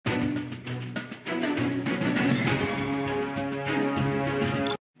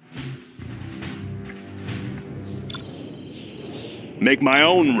Make my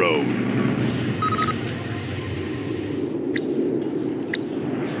own road.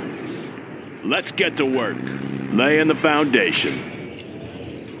 Let's get to work. Laying the foundation.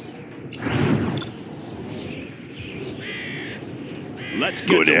 Let's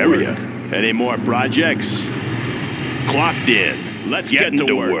get to area. Work. Any more projects? Clocked in. Let's get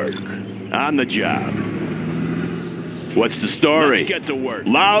to work. On the job. What's the story? Let's get to work.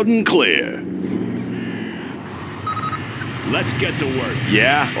 Loud and clear. Let's get to work.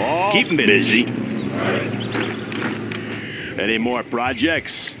 Yeah? Keep them busy. Any more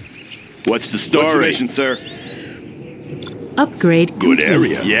projects? What's the story? What's the mission, sir? Upgrade complete. Good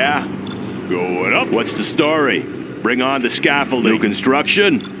area. Yeah? Going up. What's the story? Bring on the scaffolding. New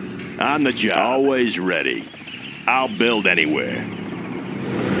construction? On the job. Always ready. I'll build anywhere.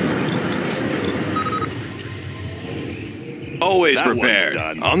 Always prepared.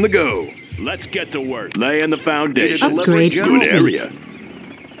 On the go. Let's get to work. Laying the foundation. Upgrade Good area.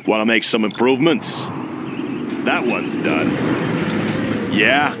 complete. Want to make some improvements? That one's done.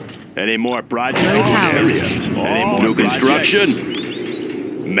 Yeah? Any more projects? Area. Any more new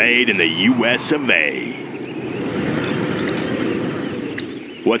construction? Made in the U.S. of A.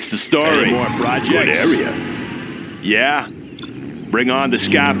 What's the story? Any more projects? Good area. Yeah? Bring on the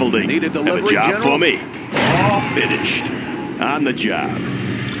scaffolding. Need a delivery, Have a job General? for me? All finished. On the job.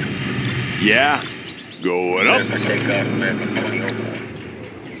 Yeah? Going up.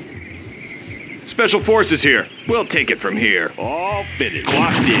 Special Forces here. We'll take it from here. All finished.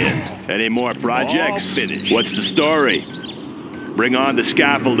 Clocked in. Any more projects? All finished. What's the story? Bring on the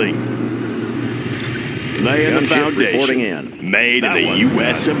scaffolding. Laying the foundation. Reporting in. Made in the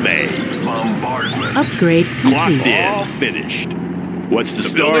U.S. of A. Bombardment. Upgrade Clocked complete. in. All finished. What's the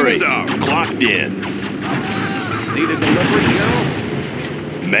building story? is ours. Clocked in. Need a delivery,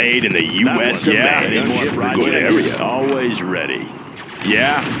 General? Made in the U.S. of A. Any more projects? Good area. Always ready.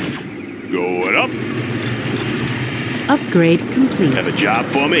 Yeah? Going up. Upgrade complete. Have a job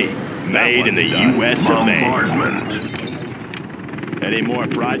for me? Made in the U.S. of A. Any more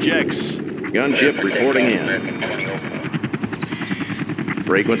projects? Gunship reporting in.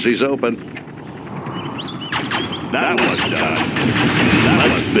 Frequencies open. That one's done.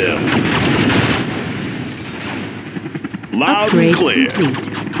 Let's build. Loud Upgrade and clear. complete.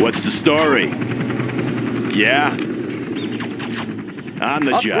 What's the story? Yeah? On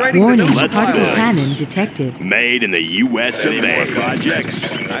the job. Warning, Let's particle build. cannon detected. Made in the U.S. of A. Projects.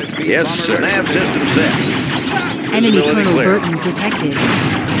 Yes, sir. Nav system set. Enemy Visibility Colonel clear. Burton detected.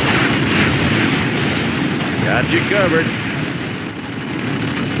 Got you covered.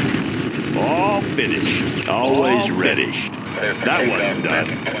 All finished. Always ready. That one's done.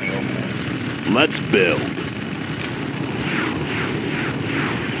 Let's build.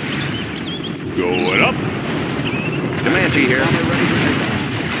 Going up. Comanche here.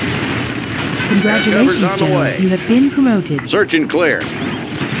 Congratulations, Cover's on the General. way. You have been promoted. Search and clear.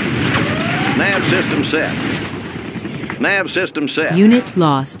 Nav system set. Nav system set. Unit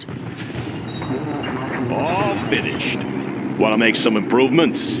lost. All finished. Want to make some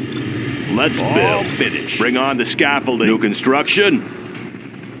improvements? Let's build. Finished. Bring on the scaffolding. New construction.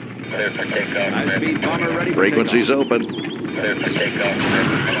 High-speed bomber ready for Frequencies open.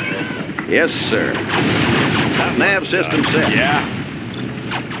 Yes, sir. Nav system set. Yeah.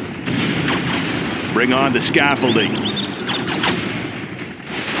 Bring on the scaffolding.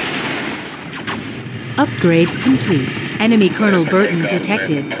 Upgrade complete. Enemy Colonel Burton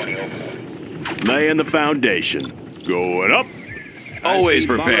detected. Laying the foundation. Going up. Always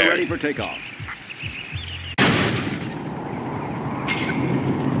High-speed bomber prepared. ready for takeoff.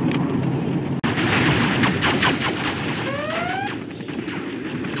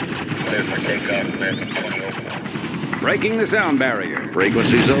 Breaking the sound barrier.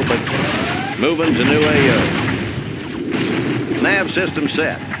 Frequencies open. Moving to new AO. Nav system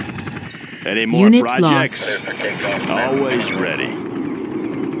set. Any more Unit projects? Always ready.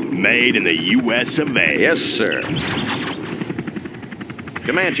 Made in the U.S. of A. Yes, sir.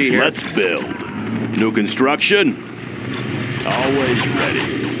 Comanche here. Let's build. New construction. Always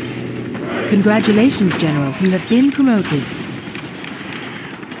ready. Congratulations, General. You have been promoted.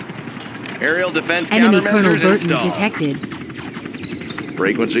 Aerial defense Enemy Colonel countermeasures Burton installed. detected.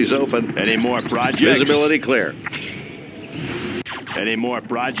 Frequencies open. Any more projects? Visibility clear. Any more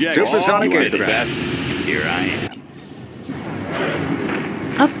projects? Supersonic You are the aircraft. best. Here I am.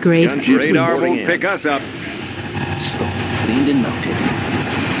 Upgrade Gunship complete. Radar reporting won't in. pick us up. Scope cleaned and mounted.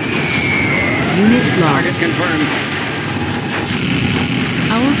 Unit Target lost. confirmed.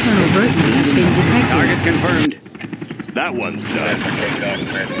 Our Colonel Burton has been detected. Target confirmed. That one's done.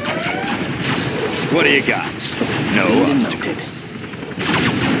 What do you got? Scope No cleaned and obstacles. mounted.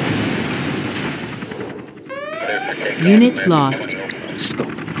 Unit lost. Scope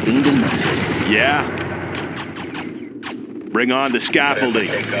cleaned and mounted. Yeah. Bring on the scaffolding.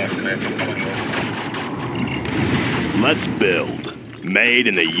 Let's build. Made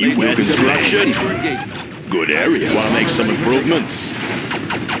in the U.S. Construction. Good area. Want to make some improvements?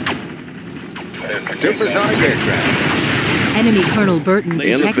 Supersonic aircraft. Enemy Colonel Burton In the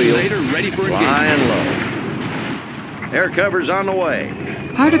detected. field. Ready for Flying low. Air cover's on the way.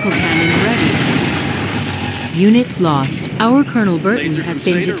 Particle cannon ready. Unit lost. Our Colonel Burton Laser has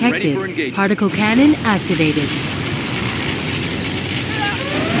been Crusader ready detected. for engagement. Particle cannon activated.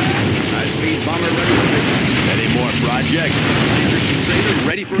 High-speed bomber ready for Any more projects? Crusader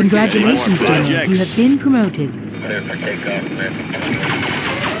ready for Congratulations, More General. projects. You have been promoted.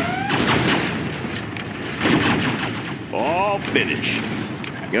 All finished.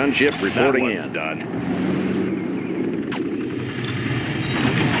 Gunship That reporting one's in. done.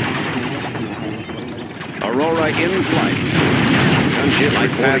 Aurora in flight. Gunship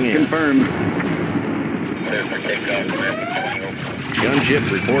reporting in. Confirmed. Gunship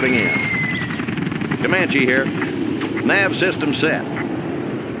reporting in. Comanche here. Nav system set.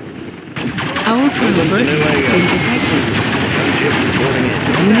 Our Colonel Burton has been detected. Gunship reporting in.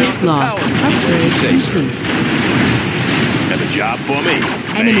 Unit lost. Upgrade complete. Have a job for me.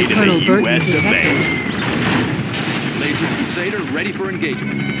 Enemy Made in Colonel the Burton U.S. of A. detected. Laser Crusader ready for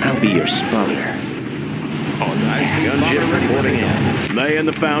engagement. I'll be your spawner. Gunship reporting in. Laying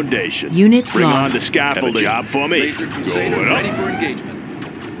the foundation. Unit Bring on lost. the scaffolding. Have a job for me. Laser Crusader Going ready up. for engagement.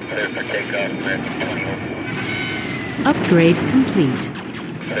 Upgrade complete.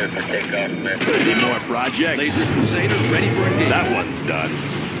 Any more projects? Laser Crusader ready for engagement. That one's done.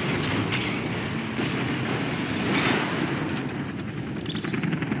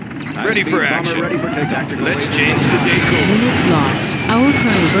 Ready for action. Ready for tactical. Let's change the date. Unit lost. Our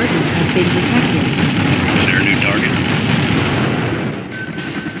Colonel Burton has been detected. Is there a new target?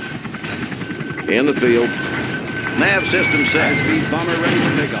 In the field. Nav system set. High-speed bomber ready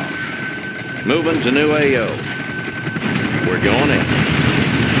for takeoff. Moving to new AO. We're going in.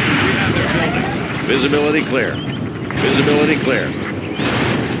 Visibility clear. Visibility clear.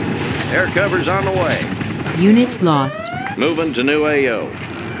 Air cover's on the way. Unit lost. Moving to new AO.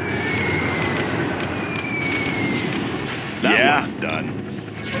 That one's done.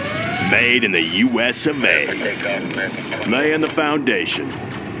 Made in the U.S. of A. Laying the foundation.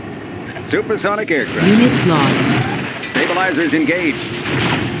 Supersonic aircraft. Unit lost. Stabilizers engaged.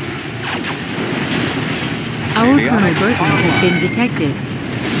 Our Colonel Burton has been detected.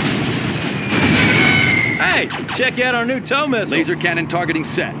 Hey, check out our new tow missile. Laser cannon targeting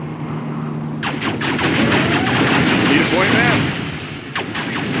set. Need a point map.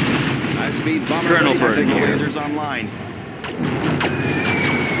 High-speed bomber. Colonel Burton here. here. Lasers online.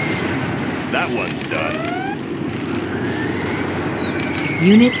 That one's done.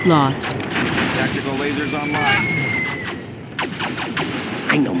 Unit lost. Tactical lasers online.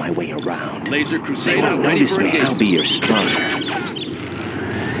 I know my way around. Laser They Crusader won't ready notice for me. I'll engagement. be your spawner.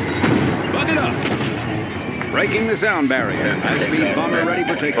 Bug it up. Breaking the sound barrier. High-speed bomber ready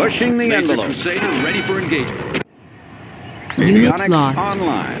for takeoff. Pushing the envelope. Crusader ready for engagement. Unit Avionics lost.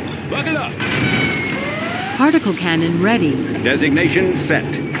 online. Bug it up. Particle cannon ready. Designation set.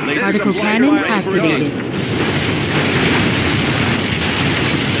 Particle cannon activated.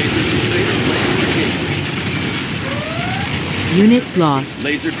 Unit lost.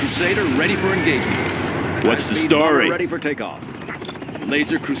 Laser Crusader ready for engagement. What's the High-speed story? bomber ready for takeoff.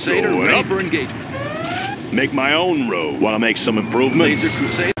 Laser Crusader Going ready up. for engagement. Make my own road. Want to make some improvements? Laser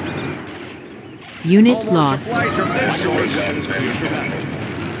Crusader. Unit lost. Supplies from this source.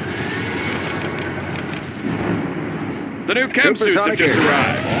 The new camp suits have just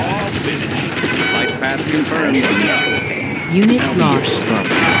arrived. All finished. Flight path confirmed. Unit I'll be your lost.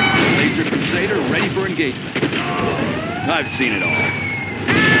 spawner. Laser Crusader ready for engagement. I've seen it all.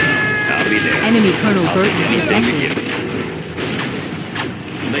 I'll be there. Enemy Colonel Burton detected.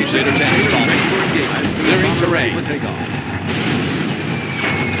 Laser Crusader ready for engagement. Clearing terrain. For takeoff.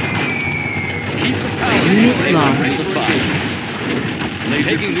 Keep the power. Unit Laser lost. ready for engagement.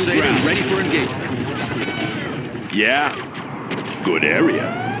 Laser Crusader ready for engagement. Yeah. Good area.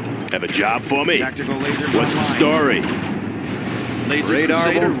 Have a job for me? Tactical lasers What's the online. story? Laser Radar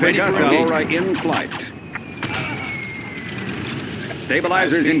Crusader won't ready pick us for out. engagement. All right, in flight.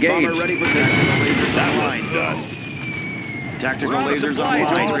 Stabilizers engaged. Bomber ready for tactical lasers That online. one's done. Tactical We're out of lasers supplies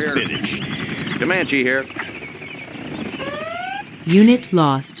online. over here. Finished. Comanche here. Unit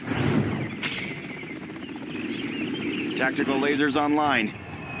lost. Tactical lasers online.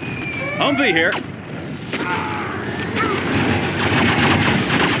 Humvee here.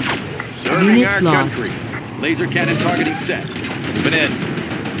 Serving Unit our lost. country. Laser cannon targeting set. Moving in.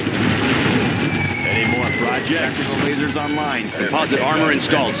 Any more projects? Tactical lasers online. Composite armor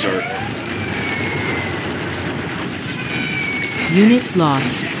installed, sir. Unit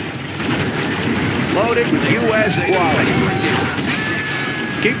lost. Loaded with U.S. quality.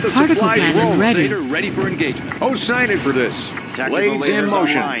 Keep the Particle supplies cannon rolling. ready. Crusader ready for engagement. Oh, signed for this. Tactical Blades in lasers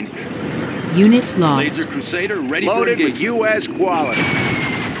motion. online. Unit lost. Laser Crusader ready for Loaded with engagement. U.S. quality.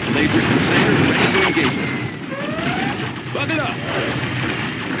 Laser Crusader ready for engagement. Bug it up.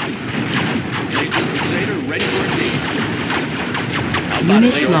 Laser Crusader ready for engagement. How about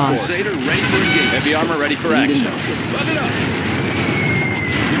Unit Laser lost. Crusader ready for engagement. Heavy armor ready for action. Bug it up.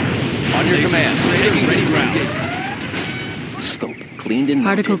 On your command. Crusader ready for engagement. Scope cleaned and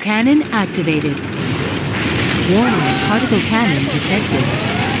Particle mounted. cannon activated. Warning, particle cannon detected.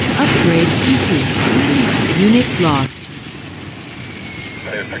 Upgrade complete. Unit lost.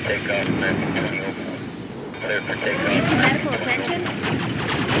 Need some medical attention?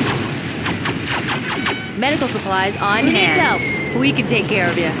 Medical supplies on hand. Who needs help? We can take care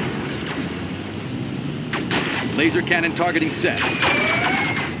of you. Laser cannon targeting set.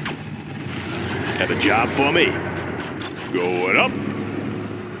 Have a job for me? Going up.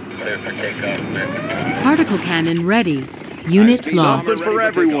 Particle cannon ready. Unit lost. Something for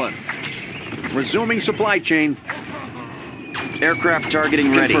everyone. Resuming supply chain. Aircraft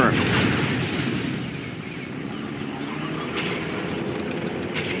targeting ready. Confirmed.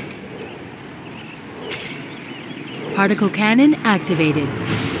 Particle cannon activated.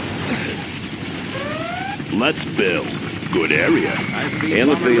 Let's build. Good area. In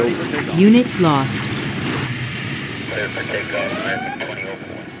the field. Unit lost.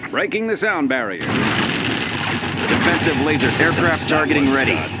 Breaking the sound barrier. Defensive lasers. Aircraft targeting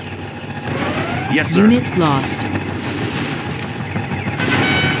ready. Yes, sir. Unit lost.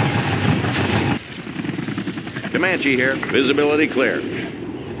 Comanche here. Visibility clear.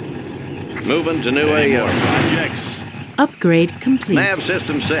 Moving to new Any more AO. projects? Upgrade complete. Nav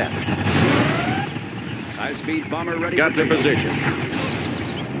system set. High-speed bomber ready. Got the position.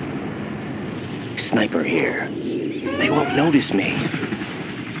 Sniper here. They won't notice me.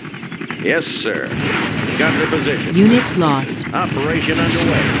 Yes, sir. Got the position. Unit lost. Operation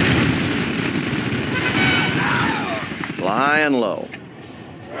underway. Flying low.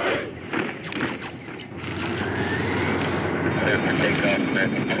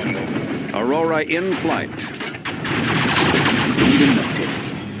 Aurora in flight. Cleaned and mounted.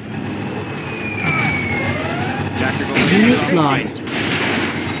 Tactical Unit lasers lost.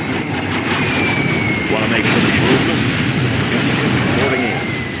 Want to make some improvements? Moving in.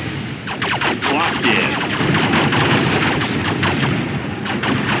 Clocked in.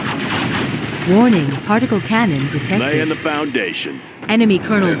 Warning, particle cannon detected. Laying the foundation. Enemy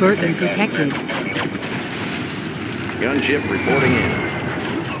Colonel Burton detected. Gunship reporting in.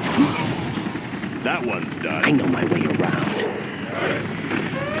 That one's done. I know my way around.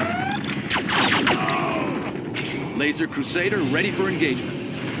 Laser Crusader ready for engagement.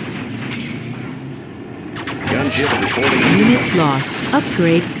 Gunship reporting in. Unit lost.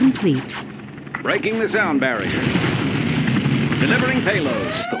 Upgrade complete. Breaking the sound barrier. Delivering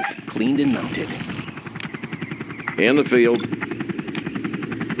payload. Scope cleaned and mounted. In the field.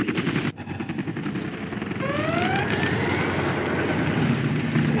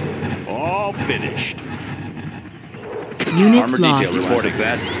 All finished. Unit Armor lost. detail reporting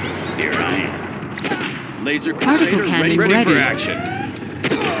that. Here I am. Laser Particle Crusader cannon ready for ready. action.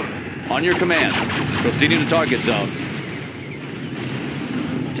 On your command. Proceeding to target zone.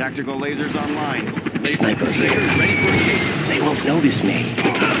 Tactical lasers online. Laser Sniper Crusader here. ready for engagement. They won't notice me.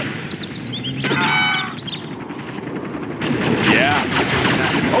 Yeah.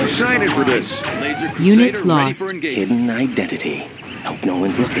 Oh, signed for this. Laser Crusader Unit ready lost. for engagement. Hidden identity. Hope no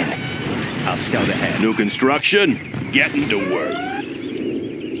one's looking. I'll scout ahead. New construction. Getting to work.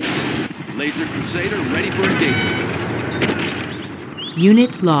 Laser Crusader ready for engagement.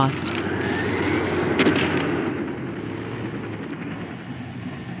 Unit lost.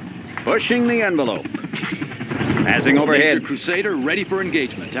 Pushing the envelope. Passing overhead. Laser Crusader ready for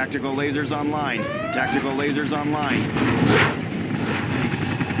engagement. Tactical lasers online. Tactical lasers online.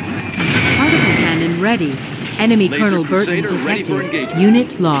 Particle cannon ready. Enemy Laser Colonel Burton Crusader ready for detected. engagement.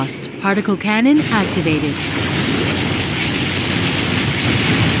 Unit lost. Particle cannon activated.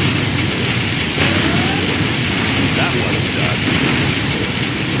 That one's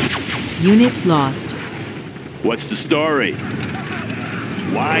Unit lost. done. What's the story?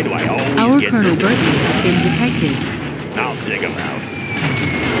 Why do I always Our get Colonel the... Burton has been detected. I'll dig him out.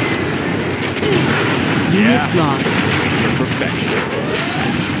 Unit Yeah. lost. For perfection.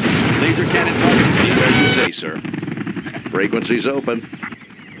 Laser cannon targeting seat where you say, sir. Frequency's open.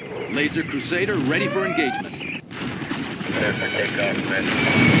 Laser Crusader ready for engagement.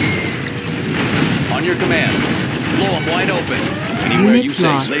 On your command. Blow them wide open. Anywhere Unit you say.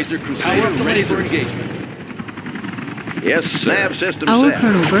 lost. Laser Crusader ready for engagement. Yes, sir. Nav system Our set.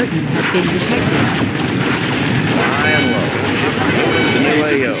 Colonel Burton has been detected. High and low. The new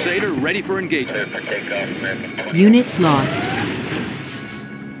Laser AO. Crusader ready for engagement. Unit lost.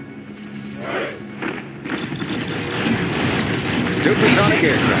 Supersonic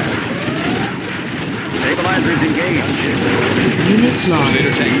aircraft. Stabilizers engaged. Unit lost.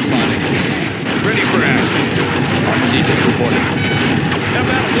 Laser tank spotting. Ready for action. Armor detail reporting. How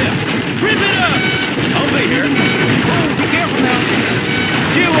about this? Rip it up! I'll be here. Oh, be careful now.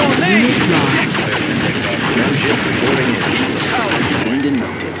 Chill on me! Unit lost. Gunship reporting in. Wind and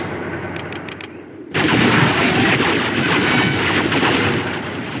mounted.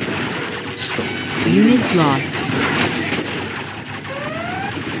 Unit lost.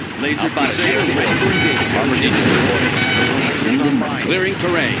 Laser Crusader ready for engagement. Armor detail reporting. Clearing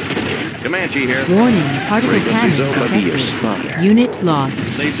terrain. Comanche here. Warning, particle Frequency's cannon open. Be your detected. spotter. Unit lost.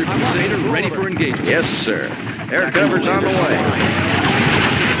 Laser Crusader ready for engagement. Yes, sir. Air cover's on the way.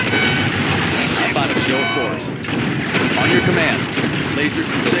 How about a show of force? On your command. Laser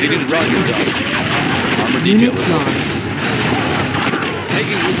Crusader ready for engagement. Armor detail Unit reporting. lost.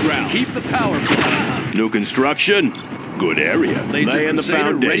 Taking the ground. Keep the power flowing. New construction. Good area. Laser Laying the Crusader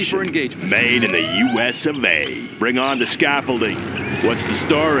foundation. ready for engagement. Made in the U.S. of A. Bring on the scaffolding. What's the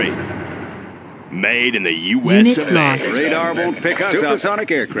story? Made in the U.S. Unit of lost. A. Radar won't pick us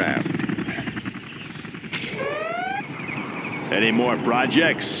Supersonic aircraft. Any more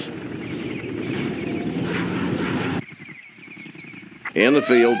projects? In the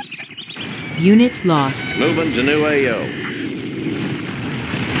field. Unit lost. Moving to new AO.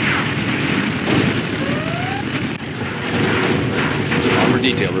 Armor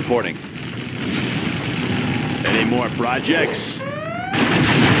detail reporting. Any more projects?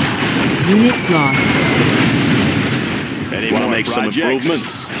 Unit lost. Any Wanna more make some projects?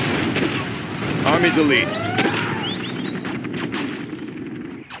 improvements? Army's elite.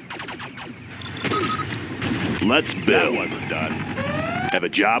 Let's build. That one's done. Have a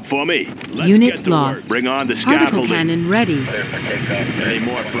job for me? Let's Unit get to lost. work. Bring on the Particle scaffolding. cannon ready. Any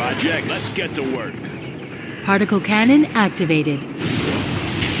more projects? Let's get to work. Particle cannon activated.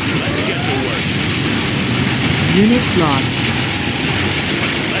 Let's get to work. Unit lost.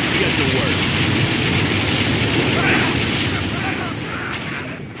 Let's get to work.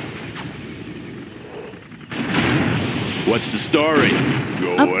 What's the story?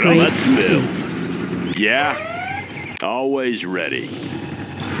 Go on, Upgrade let's build. complete. Yeah, always ready.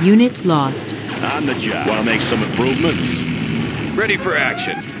 Unit lost. On the job. Want to make some improvements? Ready for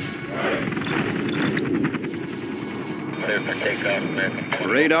action.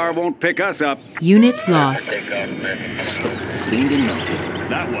 Radar won't pick us up. Unit lost. Cleaned and mounted.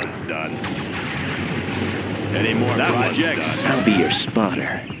 That one's done. Any more projects? I'll be your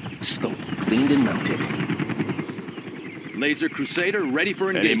spotter. Scope cleaned and mounted. Laser Crusader ready for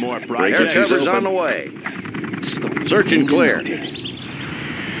Any engagement. more Air projects? cover's on the way. Scope Search and cleaned clear. mounted.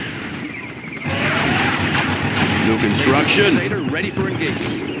 New Laser construction? Crusader ready for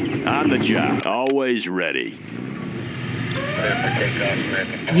engagement. On the job. Always ready.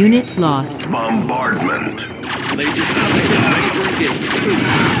 Unit lost. Bombardment. Laser Crusader ready for engagement.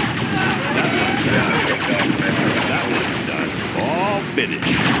 That one's done. All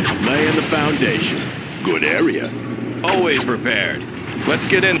finished. Laying the foundation. Good area. Always prepared. Let's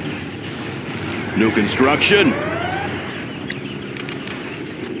get in. New construction?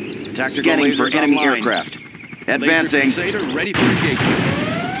 Tactical Scanning for lasers enemy online. aircraft. Laser Advancing. Crusader ready for engagement.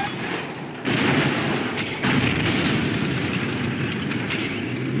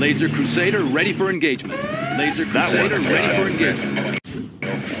 Laser Crusader ready for engagement. Laser Crusader one's ready done. for engagement.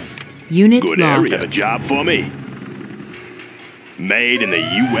 Unit Good lost. area. Have a job for me? Made in the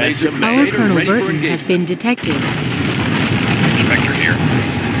U.S. of Our A. Crusader Colonel ready for Burton has engagement. been detected. Inspector here.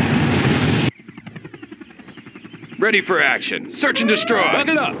 Ready for action. Search and destroy.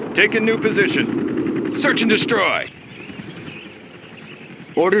 Buckle up. Taking new position. Search and destroy.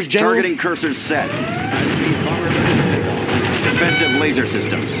 Orders, General. Targeting cursors set. Defensive laser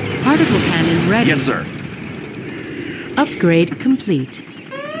systems. Particle cannon ready. Yes, sir. Upgrade complete.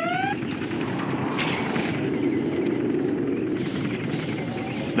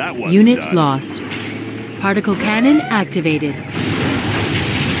 That one's Unit done. lost. Particle cannon activated.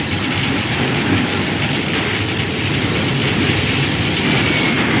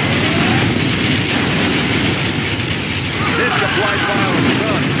 This applied fire on the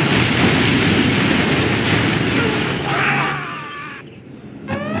front.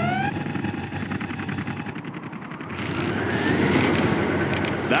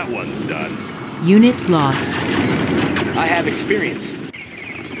 one's done. Unit lost. I have experience.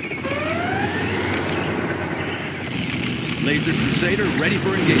 Laser Crusader ready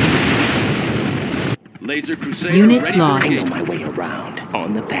for engagement. Laser Crusader Unit ready lost. for I know engagement. my way around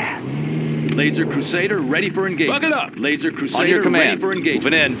on the path. Laser Crusader ready for engagement. Buck it up. Laser On Crusader your ready command. for engagement.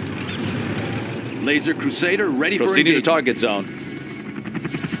 Moving in. Laser Crusader ready Proceeding for to engagement. target zone.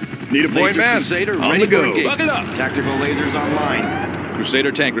 Need a point, Laser man. Crusader On ready the for go. engagement. Buck it up. Tactical lasers online.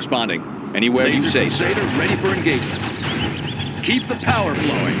 Crusader tank responding. Anywhere you Laser say so. Crusader ready for engagement. Keep the power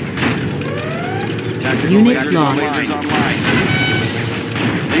flowing. Tactical Unit lasers lost. online.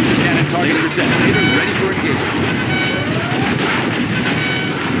 Laser cannon target set. Crusader ready for engagement.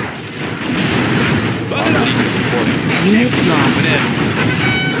 Buck it up. Unit lost. Moving in.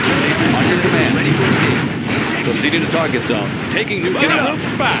 On your command. Ready for engagement. Proceeding to target zone. Taking new ground.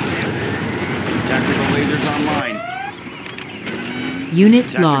 Tactical lasers online. Unit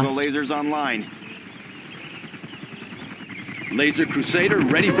Tactical lost. lasers online. Laser Crusader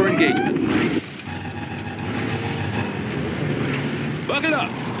ready for engagement. Buck it up.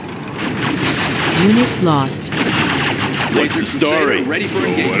 Unit lost. What's the story? Ready for What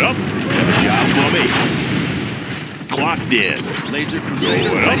engagement. up? Have a job for me. Clocked in. Laser Crusader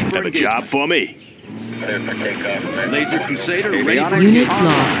What up? ready for Have a job engagement. for me. Laser Crusader ready for Unit engagement.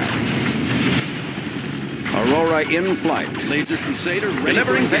 lost. Aurora in flight. Laser Crusader ready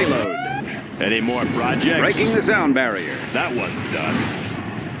Delivering for engagement. payload. Any more projects? Breaking the sound barrier. That one's done.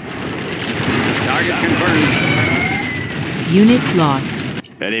 Target confirmed. Unit lost.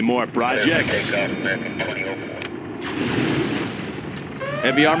 Any more projects?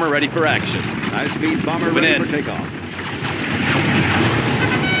 Heavy armor ready for action. High-speed bomber Moving ready in. for takeoff.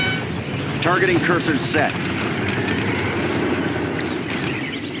 Targeting cursors set.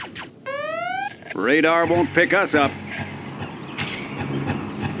 Radar won't pick us up.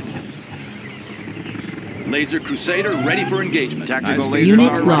 Laser Crusader ready for engagement. Tactical High-speed lasers Unit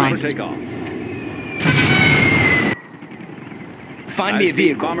bomber online. ready lost. for takeoff. Find me a High-speed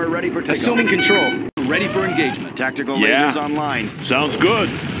vehicle. bomber ready for takeoff. Assuming control. Ready for engagement. Tactical Yeah. lasers online. Sounds good.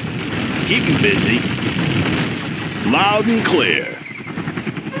 Keep 'em busy. Loud and clear.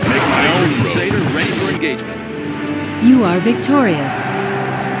 Make my own road. Crusader ready for engagement. You are victorious.